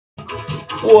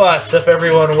What's up,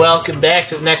 everyone? Welcome back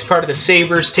to the next part of the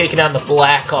Sabres taking on the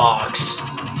Blackhawks.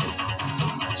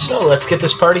 So let's get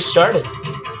this party started.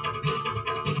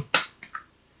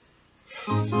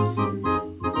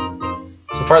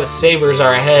 So far the Sabres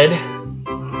are ahead.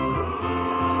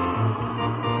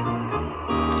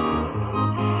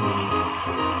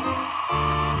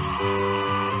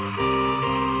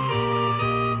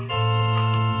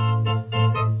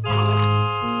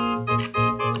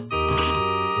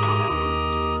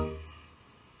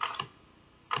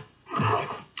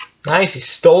 Nice, he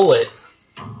stole it.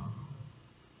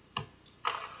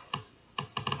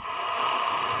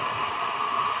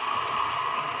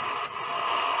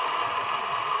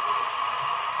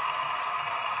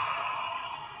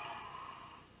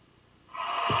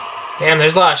 Damn,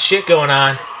 there's a lot of shit going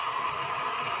on.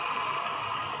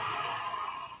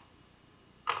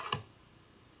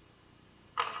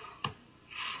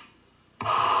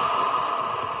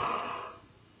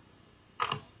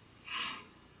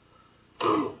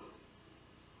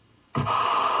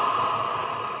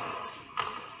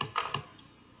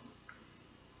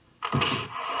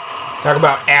 Talk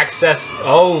about access.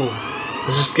 Oh, I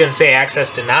was just going to say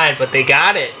access denied, but they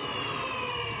got it.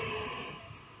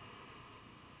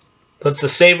 Puts the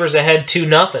Sabres ahead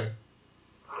 2-0.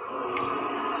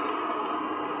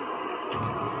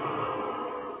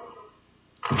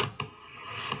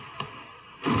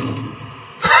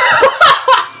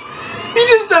 He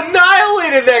just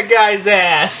annihilated that guy's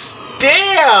ass.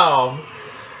 Damn.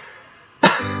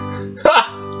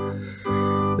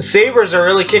 The Sabres are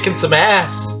really kicking some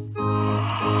ass.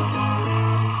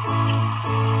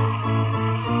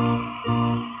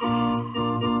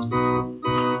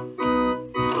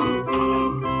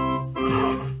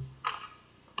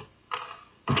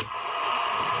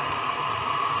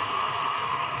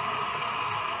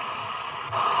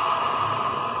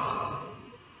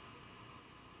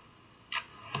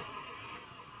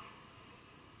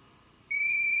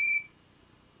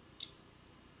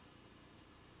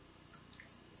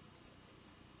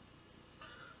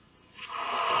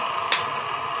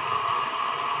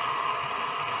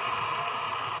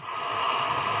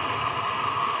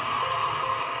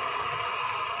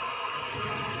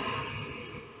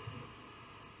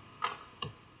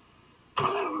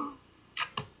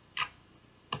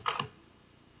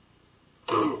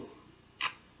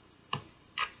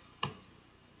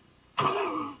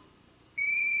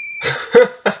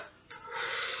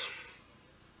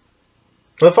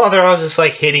 I thought they're all just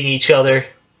like hitting each other.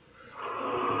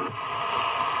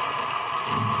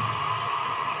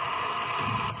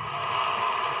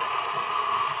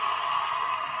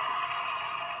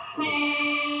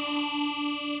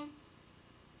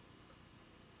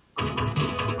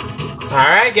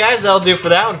 Alright guys, that'll do for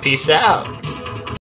that one. Peace out.